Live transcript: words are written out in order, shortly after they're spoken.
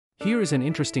Here is an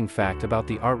interesting fact about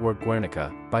the artwork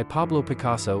Guernica, by Pablo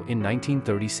Picasso in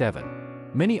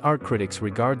 1937. Many art critics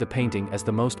regard the painting as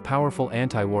the most powerful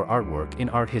anti-war artwork in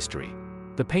art history.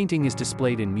 The painting is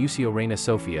displayed in Museo Reina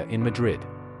Sofía in Madrid.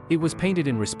 It was painted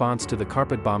in response to the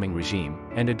carpet bombing regime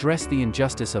and addressed the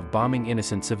injustice of bombing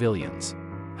innocent civilians.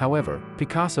 However,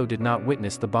 Picasso did not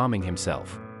witness the bombing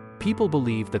himself. People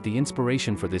believe that the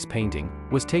inspiration for this painting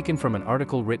was taken from an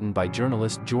article written by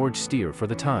journalist George Steer for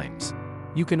The Times.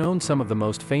 You can own some of the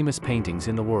most famous paintings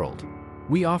in the world.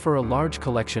 We offer a large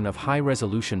collection of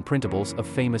high-resolution printables of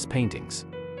famous paintings.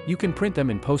 You can print them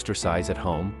in poster size at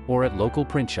home or at local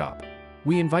print shop.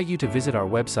 We invite you to visit our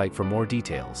website for more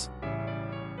details.